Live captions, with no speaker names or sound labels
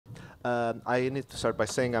I need to start by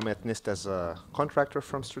saying I'm at NIST as a contractor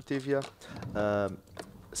from Strativia.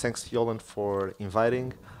 Thanks to Yolan for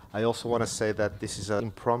inviting. I also want to say that this is an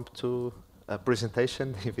impromptu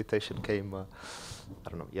presentation. The invitation came, I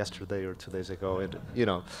don't know, yesterday or 2 days ago, and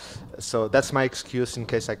so that's my excuse in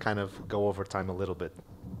case I kind of go over time a little bit.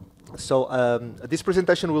 So this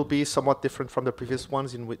presentation will be somewhat different from the previous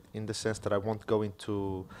ones in the sense that I won't go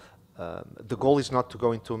into. The goal is not to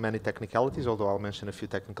go into many technicalities, although I'll mention a few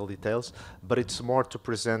technical details, but it's more to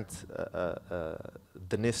present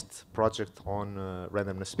the NIST project on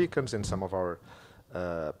randomness beacons and some of our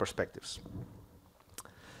perspectives.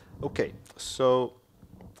 Okay, so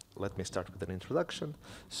let me start with an introduction.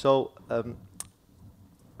 So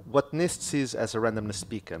what NIST sees as a randomness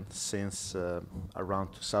beacon since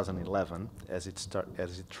around 2011, as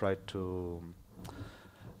it tried to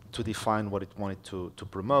define what it wanted to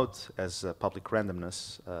promote as public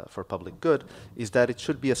randomness for public good, is that it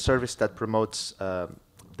should be a service that promotes,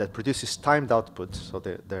 that produces timed output, so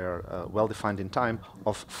they're well-defined in time,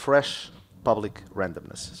 of fresh public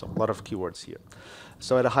randomness. So a lot of keywords here.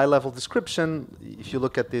 So at a high-level description, if you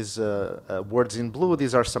look at these words in blue,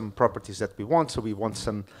 these are some properties that we want. So we want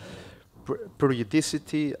some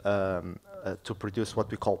periodicity to produce what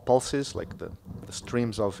we call pulses, like the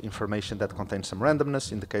streams of information that contain some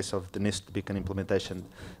randomness. In the case of the NIST beacon implementation,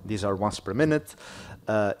 these are once per minute.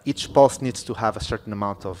 Each pulse needs to have a certain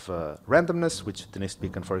amount of randomness, which the NIST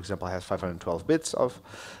beacon, for example, has 512 bits of.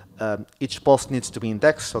 Each pulse needs to be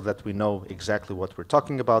indexed so that we know exactly what we're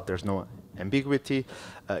talking about. There's no ambiguity.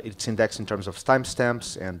 It's indexed in terms of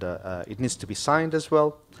timestamps, and it needs to be signed as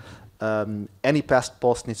well. Any past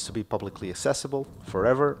pulse needs to be publicly accessible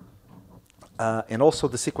forever. And also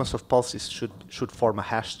the sequence of pulses should form a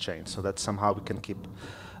hash chain so that somehow we can keep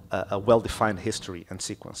a well-defined history and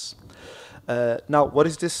sequence. Now, what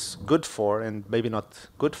is this good for and maybe not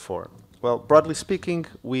good for? Well, broadly speaking,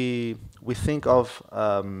 we think of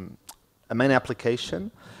a main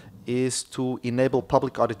application is to enable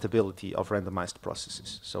public auditability of randomized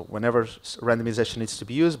processes. So whenever randomization needs to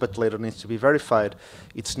be used, but later needs to be verified,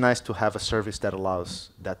 it's nice to have a service that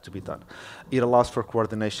allows that to be done. It allows for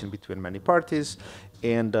coordination between many parties,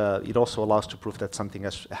 and it also allows to prove that something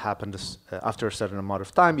has happened after a certain amount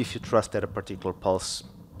of time if you trust that a particular pulse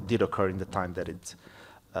did occur in the time that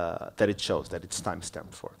it shows, that it's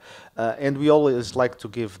time-stamped for. And we always like to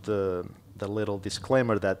give the little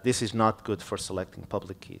disclaimer that this is not good for selecting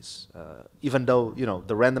public keys. Even though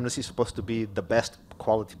the randomness is supposed to be the best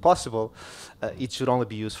quality possible, it should only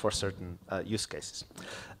be used for certain use cases.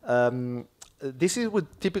 This would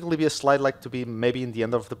typically be a slide like to be maybe in the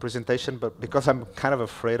end of the presentation, but because I'm kind of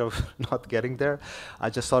afraid of not getting there, I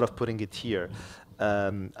just thought of putting it here.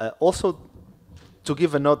 Also, to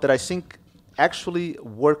give a note that I think actually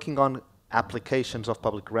working on applications of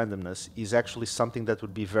public randomness is actually something that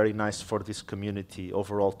would be very nice for this community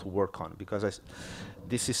overall to work on, because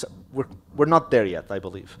we're not there yet, I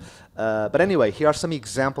believe. But anyway, here are some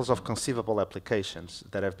examples of conceivable applications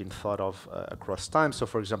that have been thought of across time. So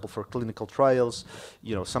for example, for clinical trials,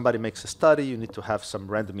 somebody makes a study, you need to have some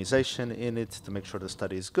randomization in it to make sure the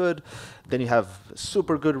study is good. Then you have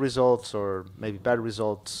super good results or maybe bad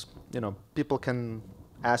results. People can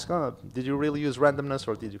ask, oh, did you really use randomness,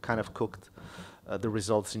 or did you kind of cook the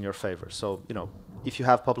results in your favor? So, if you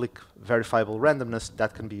have public verifiable randomness,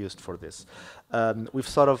 that can be used for this. We've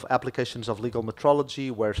thought of applications of legal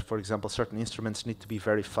metrology, where, for example, certain instruments need to be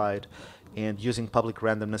verified, and using public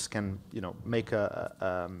randomness can, make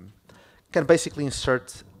can basically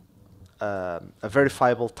insert a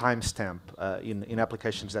verifiable timestamp in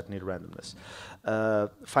applications that need randomness.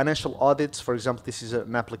 Financial audits, for example, this is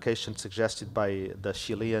an application suggested by the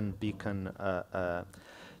Chilean beacon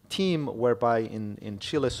team, whereby in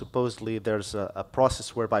Chile, supposedly, there's a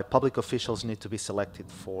process whereby public officials need to be selected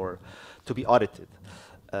to be audited.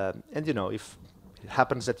 And if it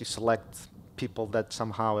happens that you select people that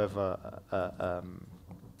somehow have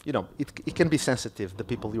it can be sensitive, the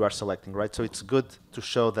people you are selecting, right? So it's good to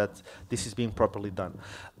show that this is being properly done.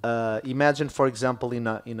 Imagine, for example, in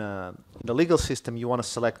a legal system, you want to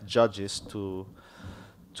select judges to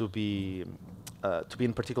be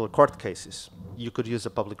in particular court cases. You could use a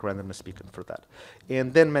public randomness beacon for that.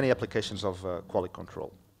 And then many applications of quality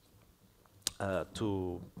control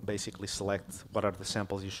to basically select what are the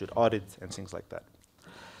samples you should audit and things like that.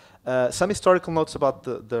 Some historical notes about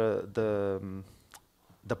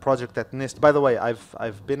the project at NIST. By the way,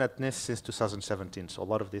 I've been at NIST since 2017, so a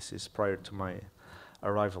lot of this is prior to my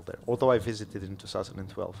arrival there, although I visited in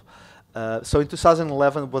 2012. So in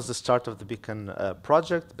 2011 was the start of the Beacon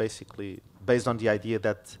project, basically based on the idea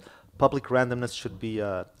that public randomness should be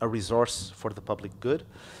a resource for the public good.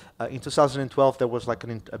 In 2012, there was like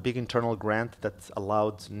a big internal grant that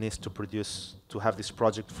allowed NIST to have this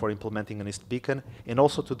project for implementing a NIST beacon, and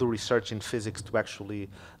also to do research in physics to actually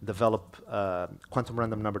develop quantum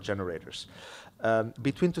random number generators.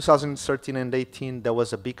 Between 2013 and 18, there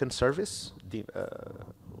was a beacon service,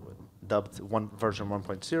 dubbed version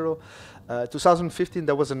 1.0. 2015,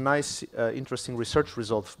 there was a nice, interesting research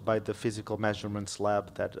result by the Physical Measurements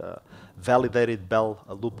Lab that validated Bell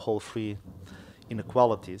loophole-free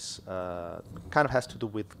inequalities. Kind of has to do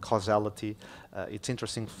with causality. It's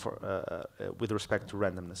interesting with respect to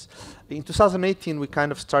randomness. In 2018, we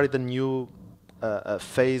kind of started a new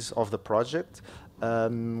phase of the project.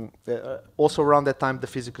 Also around that time,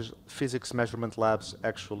 the physics measurement labs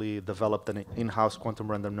actually developed an in-house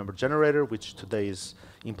quantum random number generator, which today is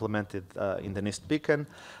implemented in the NIST beacon.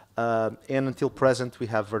 And until present, we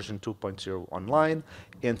have version 2.0 online.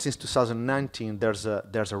 And since 2019, there's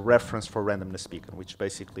a reference for randomness beacon, which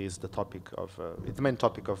basically is the topic of the main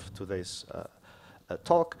topic of today's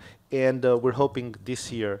talk. And we're hoping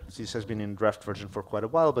this year, this has been in draft version for quite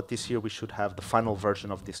a while, but this year we should have the final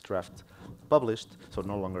version of this draft published, so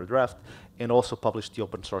no longer a draft, and also publish the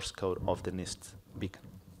open source code of the NIST beacon.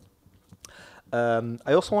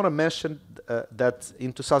 I also want to mention that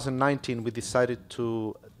in 2019 we decided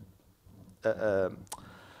to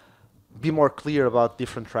be more clear about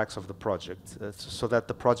different tracks of the project, so that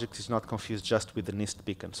the project is not confused just with the NIST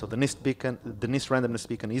beacon. So the NIST beacon, the NIST randomness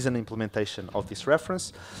beacon, is an implementation of this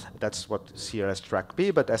reference. That's what's here as track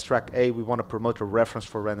B. But as track A, we want to promote a reference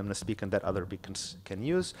for randomness beacon that other beacons can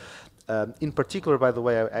use. In particular, by the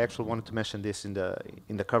way, I actually wanted to mention this in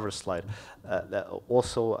the cover slide.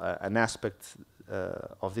 Also, an aspect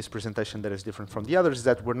of this presentation that is different from the others is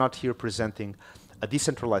that we're not here presenting a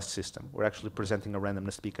decentralized system. We're actually presenting a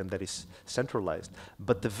randomness beacon that is centralized.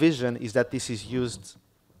 But the vision is that this is used,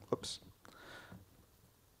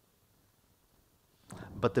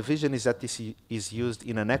 but the vision is that this is used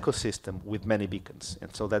in an ecosystem with many beacons.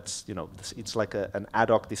 And so that's, it's like an ad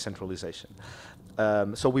hoc decentralization.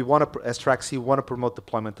 So we want to, as track C, want to promote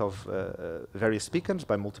deployment of various beacons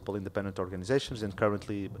by multiple independent organizations. And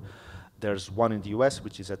currently, there's one in the US,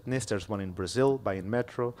 which is at NIST. There's one in Brazil by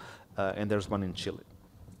InMetro, and there's one in Chile.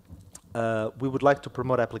 We would like to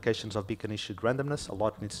promote applications of beacon-issued randomness. A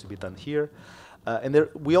lot needs to be done here. And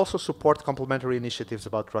we also support complementary initiatives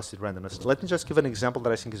about trusted randomness. Let me just give an example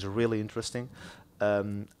that I think is really interesting.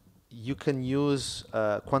 You can use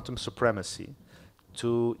quantum supremacy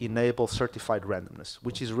to enable certified randomness,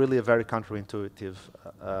 which is really a very counterintuitive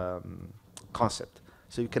concept.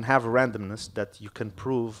 So you can have randomness that you can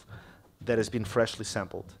prove that has been freshly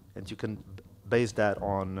sampled, and you can base that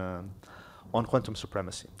on quantum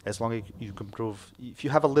supremacy. As long as you can prove, if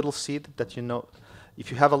you have a little seed that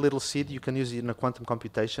if you have a little seed, you can use it in a quantum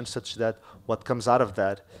computation such that what comes out of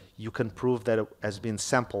that, you can prove that it has been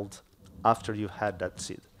sampled after you had that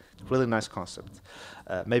seed. Really nice concept.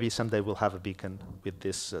 Maybe someday we'll have a beacon with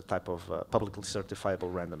this type of publicly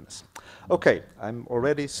certifiable randomness. Okay, I'm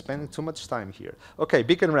already spending too much time here. Okay,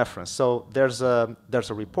 beacon reference. So there's a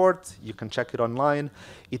report. You can check it online.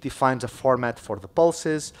 It defines a format for the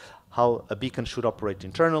pulses, how a beacon should operate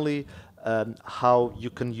internally, how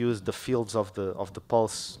you can use the fields of the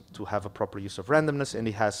pulse to have a proper use of randomness, and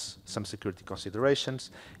it has some security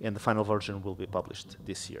considerations. And the final version will be published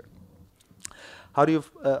this year.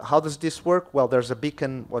 How does this work? Well, there's a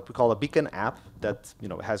beacon, what we call a beacon app that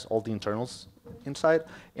has all the internals inside,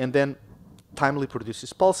 and then timely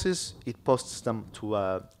produces pulses. It posts them to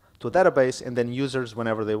a database, and then users,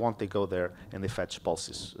 whenever they want, they go there and they fetch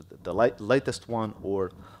pulses, the latest one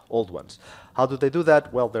or old ones. How do they do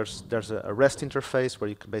that? Well, there's a REST interface where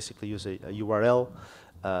you can basically use a URL.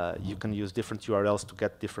 You can use different URLs to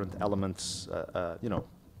get different elements,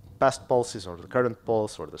 past pulses or the current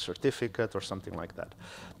pulse or the certificate or something like that.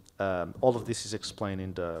 All of this is explained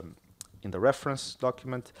in the reference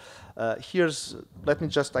document. Let me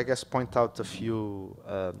just, I guess, point out a few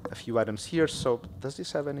items here. So does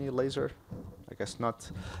this have any laser? I guess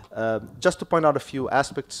not. Just to point out a few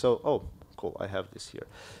aspects. So, oh, cool, I have this here.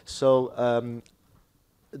 So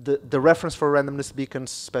the reference for randomness beacons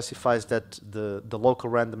specifies that the local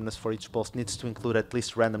randomness for each pulse needs to include at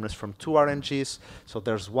least randomness from 2 RNGs. So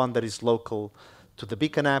there's one that is local to the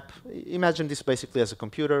beacon app. Imagine this basically as a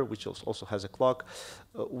computer, which also has a clock.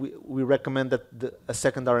 We recommend that a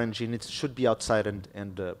second RNG should be outside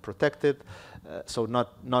and protected, so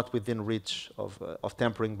not within reach of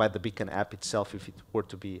tampering by the beacon app itself if it were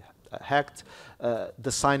to be hacked.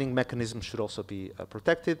 The signing mechanism should also be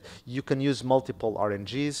protected. You can use multiple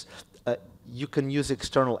RNGs. you can use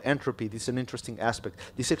external entropy. This is an interesting aspect.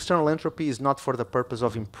 This external entropy is not for the purpose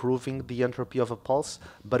of improving the entropy of a pulse,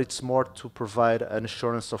 but it's more to provide an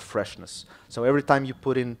assurance of freshness. So every time you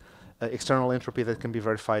put in external entropy that can be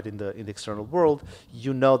verified in the external world,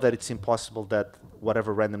 you know that it's impossible that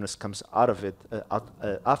whatever randomness comes out of it,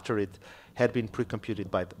 after it, had been pre-computed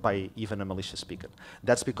by even a malicious beacon.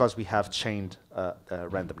 That's because we have chained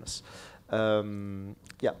randomness.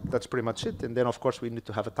 Yeah, that's pretty much it. And then, of course, we need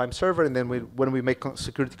to have a time server. And then when we make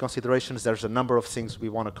security considerations, there's a number of things we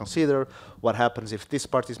want to consider. What happens if this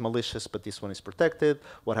part is malicious, but this one is protected?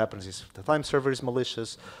 What happens if the time server is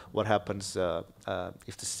malicious? What happens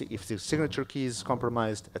if the signature key is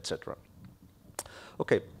compromised, etc.?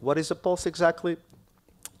 OK, what is a pulse exactly?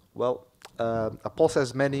 Well, a pulse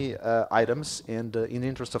has many items. And in the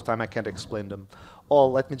interest of time, I can't explain them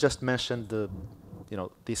all. Let me just mention the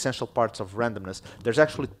essential parts of randomness. There's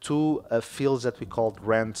actually two fields that we call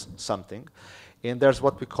rand something. And there's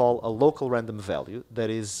what we call a local random value that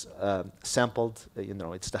is sampled,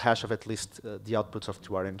 it's the hash of at least the outputs of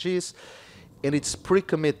 2 RNGs. And it's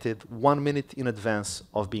pre-committed 1 minute in advance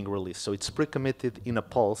of being released. So it's pre-committed in a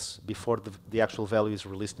pulse before the actual value is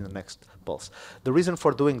released in the next pulse. The reason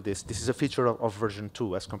for doing this is a feature of version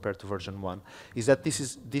 2 as compared to version 1, is that this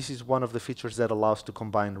is one of the features that allows to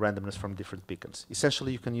combine randomness from different beacons.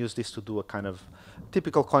 Essentially, you can use this to do a kind of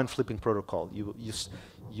typical coin flipping protocol.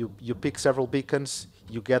 You pick several beacons,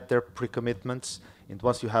 you get their pre-commitments, and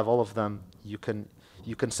once you have all of them, you can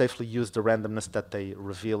safely use the randomness that they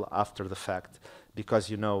reveal after the fact,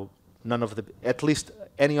 because none of at least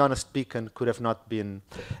any honest beacon could have not been,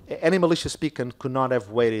 any malicious beacon could not have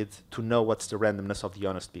waited to know what's the randomness of the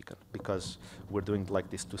honest beacon, because we're doing like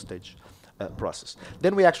this two-stage process.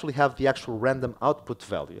 Then we actually have the actual random output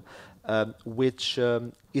value, which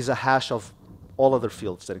is a hash of all other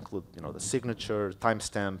fields that include, the signature,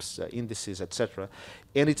 timestamps, indices, etc.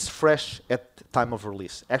 And it's fresh at time of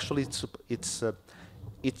release. Actually,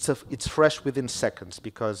 it's fresh within seconds,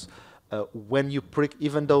 because when you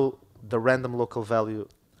even though the random local value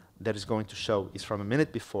that is going to show is from a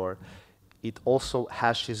minute before, it also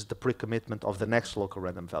hashes the pre-commitment of the next local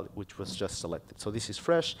random value, which was just selected. So this is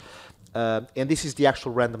fresh, and this is the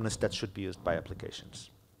actual randomness that should be used by applications.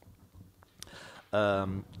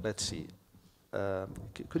 Let's see.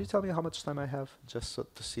 Could you tell me how much time I have, just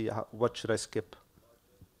to see what should I skip?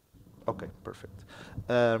 OK, perfect.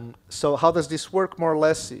 So how does this work, more or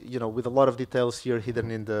less, with a lot of details here hidden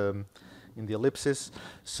in the ellipsis.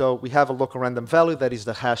 So we have a local random value that is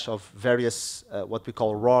the hash of various what we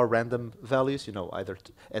call raw random values, either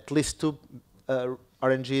at least 2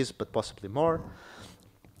 RNGs, but possibly more.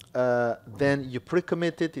 Then you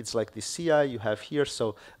pre-commit it. It's like the CI you have here.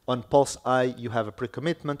 So on pulse I, you have a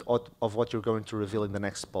pre-commitment of what you're going to reveal in the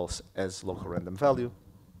next pulse as local random value.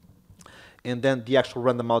 And then the actual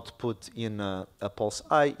random output in a pulse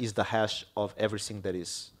I is the hash of everything that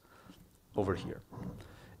is over here.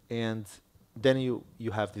 And then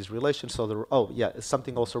you have this relation. So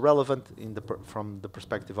something also relevant from the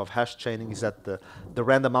perspective of hash chaining is that the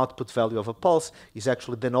random output value of a pulse is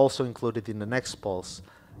actually then also included in the next pulse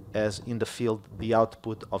as in the field the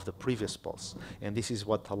output of the previous pulse. And this is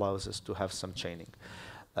what allows us to have some chaining.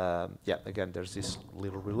 Again, there's this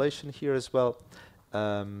little relation here as well.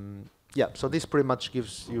 So this pretty much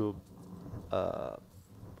gives you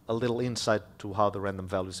a little insight to how the random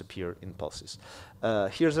values appear in pulses.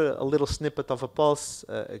 Here's a little snippet of a pulse.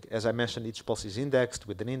 As I mentioned, each pulse is indexed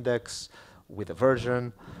with an index, with a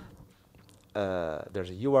version. There's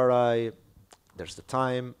a URI. There's the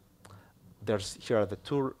time. Here are the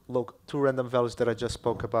two random values that I just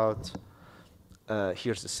spoke about.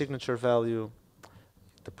 Here's the signature value,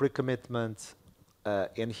 the pre-commitment,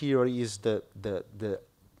 and here is the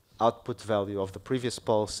output value of the previous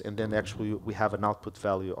pulse, and then actually we have an output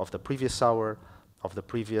value of the previous hour, of the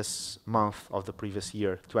previous month, of the previous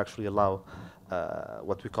year, to actually allow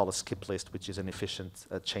what we call a skip list, which is an efficient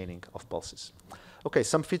chaining of pulses. Okay,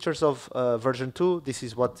 some features of version 2. This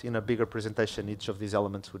is what, in a bigger presentation, each of these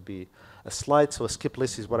elements would be a slide. So a skip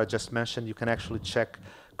list is what I just mentioned. You can actually check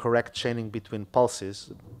correct chaining between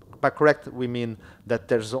pulses. By correct, we mean that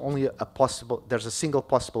there's only there's a single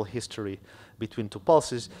possible history between 2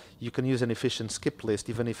 pulses. You can use an efficient skip list,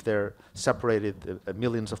 even if they're separated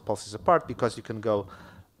millions of pulses apart, because you can go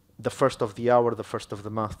the first of the hour, the first of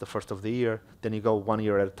the month, the first of the year, then you go 1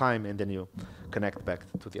 year at a time, and then you connect back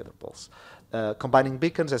to the other pulse. Combining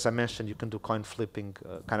beacons, as I mentioned, you can do coin flipping,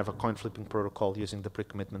 kind of a coin flipping protocol using the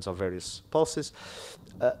pre-commitments of various pulses.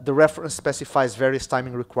 The reference specifies various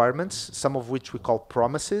timing requirements, some of which we call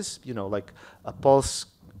promises, like a pulse,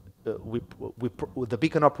 the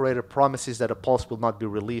beacon operator promises that a pulse will not be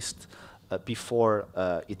released before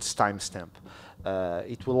its timestamp.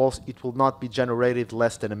 It will not be generated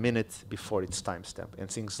less than a minute before its timestamp, and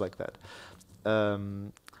things like that.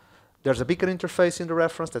 There's a beacon interface in the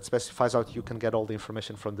reference that specifies how you can get all the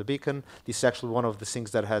information from the beacon. This is actually one of the things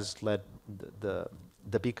that has led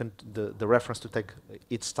the beacon, the reference to take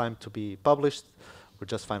its time to be published. We're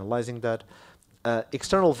just finalizing that.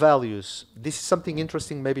 External values. This is something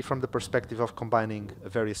interesting, maybe from the perspective of combining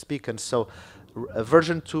various beacons. So,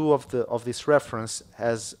 version 2 of this reference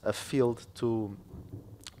has a field to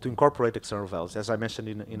incorporate external values. As I mentioned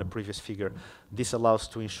in a previous figure, this allows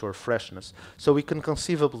to ensure freshness. So we can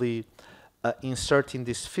conceivably insert in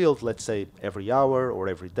this field, let's say every hour or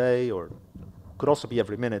every day, or could also be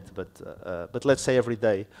every minute, but let's say every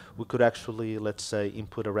day, we could actually, let's say,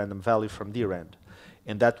 input a random value from dir end.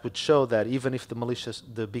 And that would show that even if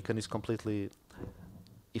the beacon is completely,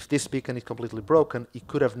 if this beacon is completely broken, it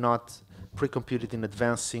could have not pre-computed in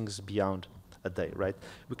advance things beyond a day, right?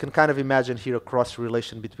 We can kind of imagine here a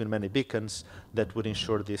cross-relation between many beacons that would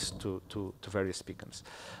ensure this to various beacons.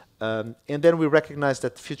 And then we recognize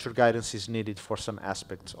that future guidance is needed for some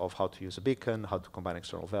aspects of how to use a beacon, how to combine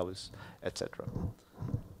external values, etc.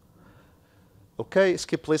 Okay,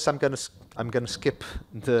 skip list. I'm gonna skip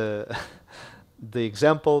the the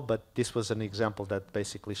example, but this was an example that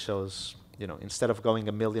basically shows, you know, instead of going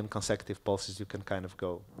a million consecutive pulses, you can kind of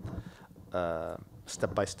go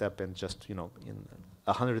step by step, and just, you know, in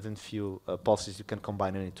 100 and few pulses, you can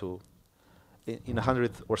combine any two. In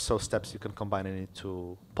 100 or so steps, you can combine any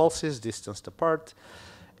two pulses, distanced apart.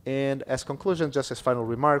 And as conclusion, just as final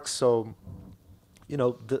remarks, so, you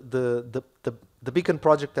know, the beacon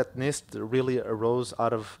project at NIST really arose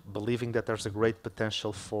out of believing that there's a great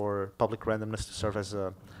potential for public randomness to serve as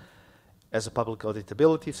a public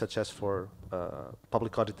auditability, such as for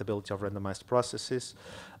public auditability of randomized processes.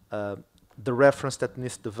 The reference that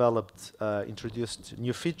NIST developed introduced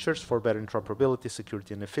new features for better interoperability,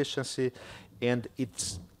 security, and efficiency, and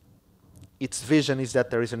its vision is that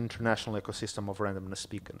there is an international ecosystem of randomness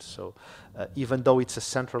beacons. So even though it's a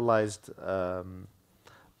centralized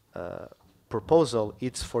proposal,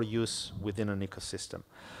 it's for use within an ecosystem.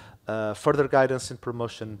 Further guidance and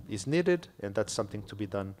promotion is needed, and that's something to be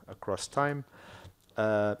done across time.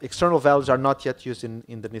 External values are not yet used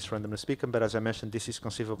in the NIST randomness beacon, but as I mentioned, this is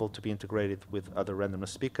conceivable to be integrated with other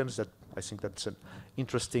randomness beacons. That I think that's an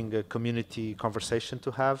interesting community conversation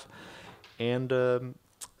to have. And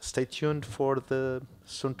stay tuned for the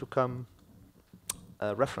soon-to-come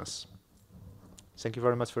reference. Thank you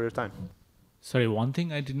very much for your time. Sorry, one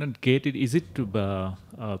thing I did not get it. Is it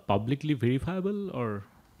publicly verifiable, or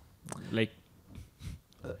like?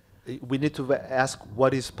 We need to ask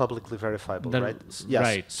what is publicly verifiable, right? Yes.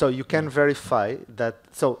 Right. So you can verify that.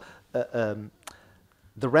 So the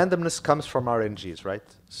randomness comes from RNGs, right?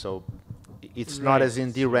 So it's not as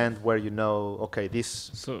in DRAND where you know, okay,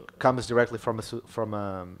 this comes directly from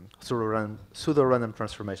a pseudo-random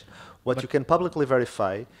transformation. What you can publicly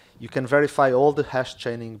verify, you can verify all the hash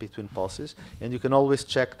chaining between pulses, and you can always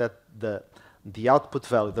check that the output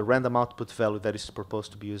value, the random output value that is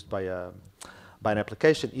proposed to be used by an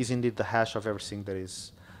application is indeed the hash of everything that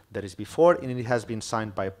is before, and it has been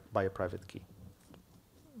signed by a private key.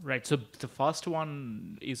 Right. So the first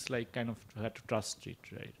one is like kind of had to trust it,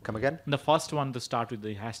 right? Come again? The first one to start with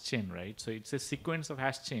the hash chain, right? So it's a sequence of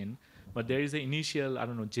hash chain, but there is an initial, I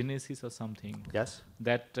don't know, genesis or something. Yes.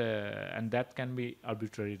 That and that can be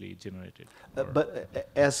arbitrarily generated. But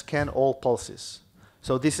as can all pulses.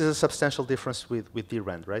 So this is a substantial difference with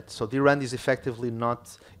DRAND, right? So DRAND is effectively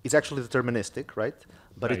not, it's actually deterministic, right?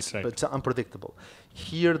 But it's unpredictable.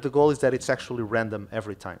 Here, the goal is that it's actually random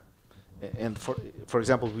every time. And for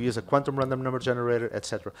example, we use a quantum random number generator,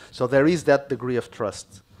 etc. So there is that degree of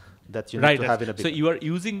trust that you need to have in a beacon. So you are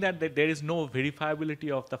using that there is no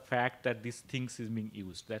verifiability of the fact that these things is being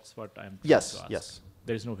used. That's what I'm trying to ask. Yes.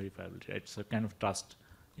 There is no verifiability, right? It's a kind of trust.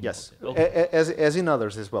 Yes. Okay. As in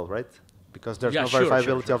others as well, right? Because there's no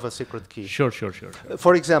verifiability of a secret key. Sure.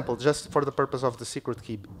 For example, just for the purpose of the secret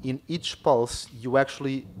key, in each pulse, you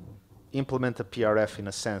actually implement a PRF in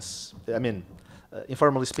a sense. I mean,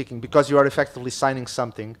 informally speaking, because you are effectively signing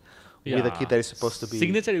something with a key that is supposed to be...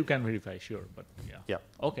 Signature you can verify, sure, but yeah.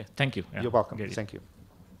 Okay, thank you. You're welcome. Thank you.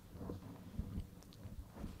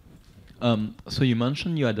 So you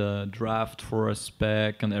mentioned you had a draft for a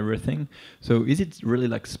spec and everything. So is it really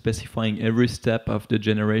like specifying every step of the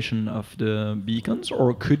generation of the beacons,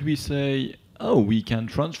 or could we say, oh, we can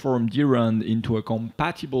transform DRAND into a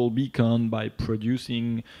compatible beacon by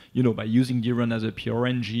producing, by using DRAND as a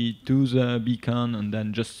PRNG to the beacon and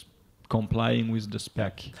then just complying with the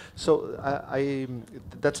spec? So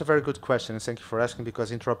that's a very good question, and thank you for asking, because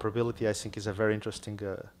interoperability, I think, is a very interesting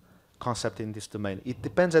concept in this domain. It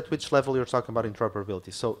depends at which level you're talking about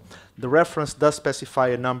interoperability. So the reference does specify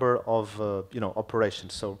a number of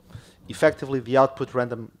operations. So effectively, the output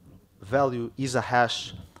random value is a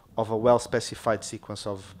hash of a well-specified sequence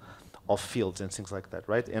of fields and things like that,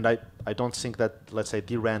 right? And I don't think that, let's say,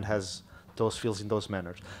 DRAND has those fields in those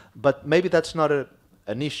manners. But maybe that's not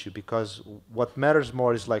an issue, because what matters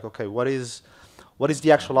more is like, okay, what is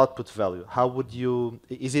the actual output value? How would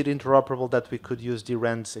is it interoperable that we could use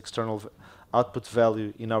DRAND's external output value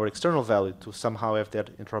in our external value to somehow have that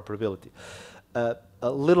interoperability?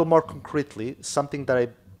 A little more concretely, something that I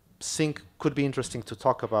think could be interesting to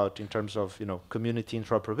talk about in terms of community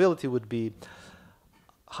interoperability would be,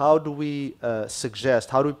 how do we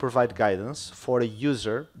provide guidance for a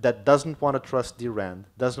user that doesn't want to trust DRAND,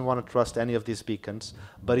 doesn't want to trust any of these beacons,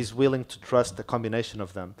 but is willing to trust the combination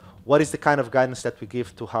of them? What is the kind of guidance that we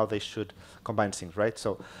give to how they should combine things, right? So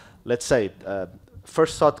let's say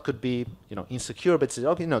first thought could be insecure, but say,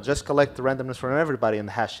 okay, just collect the randomness from everybody and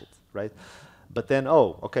hash it, right? But then,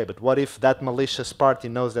 okay, but what if that malicious party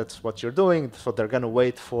knows that's what you're doing, so they're going to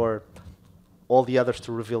wait for all the others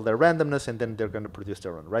to reveal their randomness, and then they're going to produce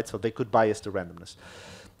their own, right? So they could bias the randomness.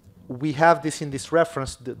 We have this in this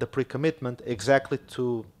reference, the pre-commitment, exactly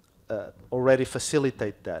to already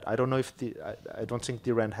facilitate that. I don't know if I don't think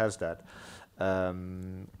DRAND has that,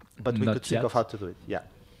 but we could think of how to do it. Yeah.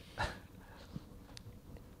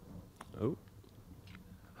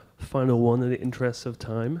 Final one in the interest of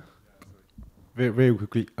time. Very, very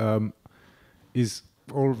quickly, is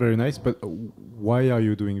all very nice, but why are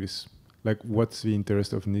you doing this? Like, what's the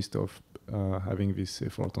interest of NIST of having this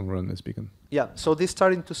effort on Randomness Beacon? Yeah, so this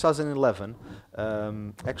started in 2011.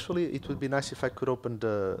 Actually, it would be nice if I could open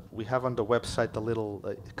we have on the website a little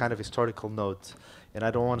kind of historical note, and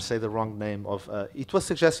I don't want to say the wrong name of, it was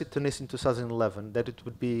suggested to NIST in 2011 that it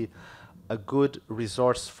would be a good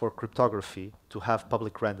resource for cryptography to have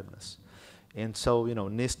public randomness. And so,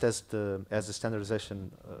 NIST as the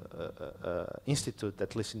standardization institute,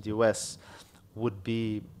 at least in the US, would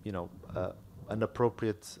be, an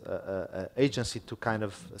appropriate agency to kind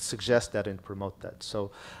of suggest that and promote that.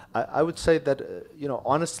 So I would say that,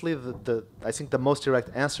 honestly, I think the most direct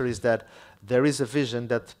answer is that there is a vision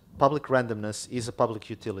that public randomness is a public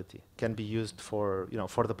utility, can be used for,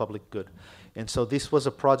 for the public good. And so this was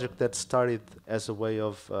a project that started as a way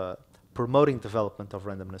of promoting development of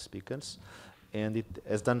randomness beacons. And it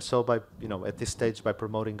has done so by, at this stage, by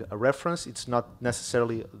promoting a reference. It's not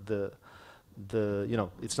necessarily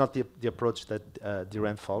it's not the approach that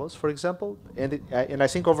DRAND follows, for example. And I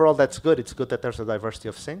think overall that's good. It's good that there's a diversity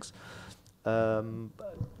of things.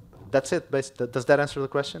 That's it. Does that answer the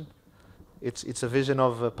question? It's a vision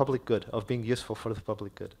of public good, of being useful for the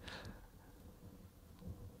public good.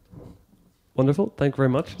 Wonderful. Thank you very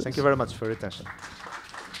much. Thank you very much for your attention.